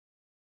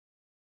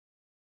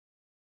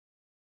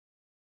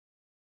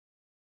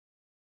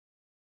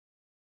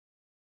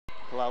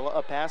Colella,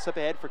 a pass up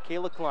ahead for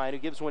Kayla Klein, who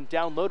gives one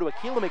down low to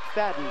Akila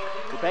McFadden,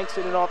 who banks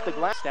it in off the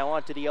glass. Now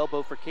onto the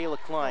elbow for Kayla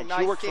Klein. Nice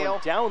she works steal.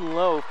 one down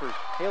low for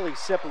Haley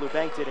Sippel, who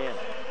banked it in.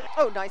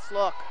 Oh, nice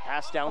look.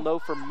 Pass down low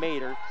for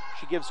Mater.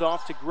 She gives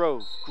off to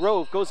Grove.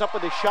 Grove goes up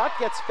with a shot,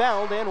 gets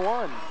fouled, and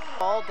one.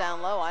 Ball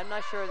down low. I'm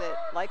not sure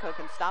that Lyco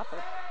can stop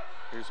her.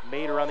 Here's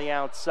Mater on the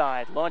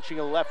outside, launching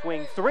a left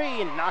wing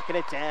three and knocking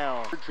it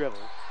down. Dribble,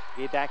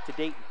 gave back to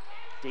Dayton.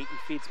 Dayton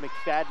feeds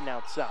McFadden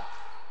outside.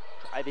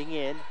 Driving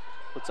in,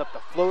 puts up the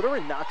floater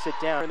and knocks it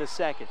down in the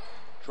second.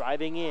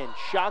 Driving in,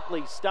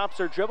 Shockley stops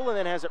her dribble and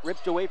then has it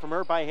ripped away from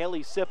her by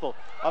Haley Sippel.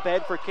 Up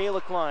ahead for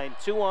Kayla Klein,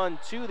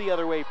 2-on-2 the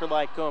other way for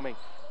Lycoming.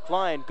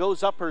 Klein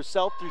goes up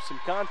herself through some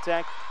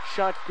contact,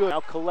 shot good.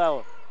 Now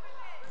Colella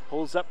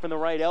pulls up from the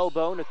right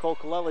elbow. Nicole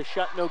Colella's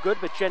shot no good,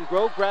 but Jen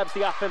Grove grabs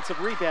the offensive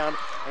rebound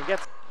and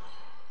gets.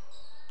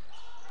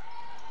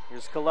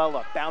 Here's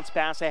Colella, bounce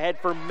pass ahead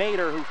for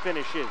Mater, who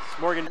finishes.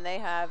 Morgan. And they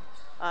have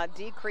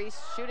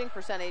decreased shooting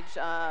percentage.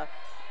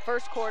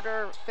 First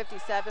quarter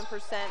 57%,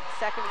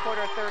 second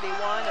quarter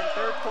 31, and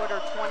third quarter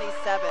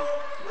 27.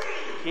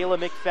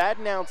 Kayla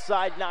McFadden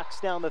outside knocks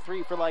down the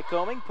three for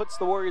Lycoming, puts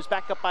the Warriors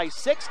back up by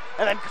 6,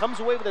 and then comes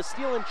away with a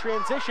steal in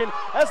transition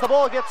as the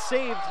ball gets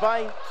saved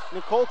by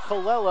Nicole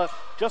Colella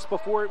just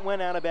before it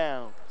went out of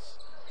bounds.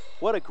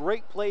 What a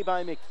great play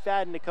by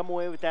McFadden to come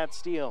away with that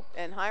steal.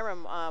 And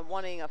Hiram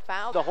wanting a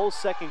foul. The whole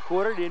second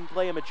quarter, didn't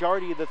play a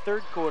majority of the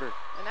third quarter.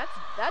 And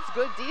that's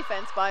good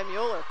defense by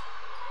Mueller.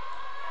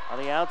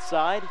 On the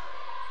outside,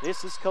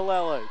 this is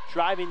Colella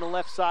driving the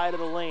left side of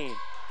the lane.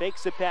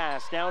 Fakes a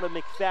pass down to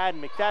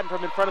McFadden. McFadden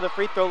from in front of the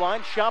free throw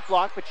line. Shot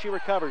block, but she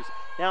recovers.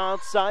 Now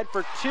outside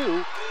for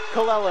two.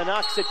 Colella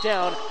knocks it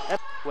down.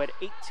 Who had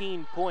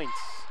 18 points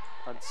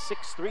on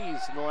 6 threes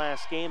in the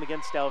last game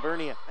against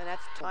Alvernia. And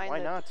that's tying Why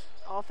the not?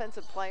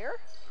 Offensive player.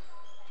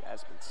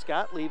 Jasmine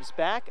Scott leaves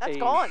back. That's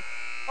gone.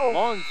 Oh.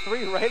 Long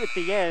three right at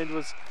the end.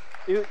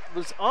 It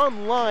was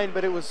online,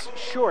 but it was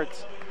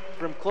short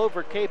from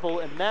Clover Capel,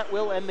 and that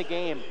will end the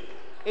game.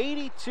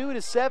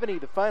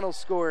 82-70, the final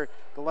score.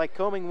 The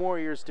Lycoming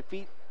Warriors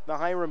defeat the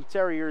Hiram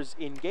Terriers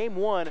in Game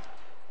 1,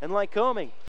 and Lycoming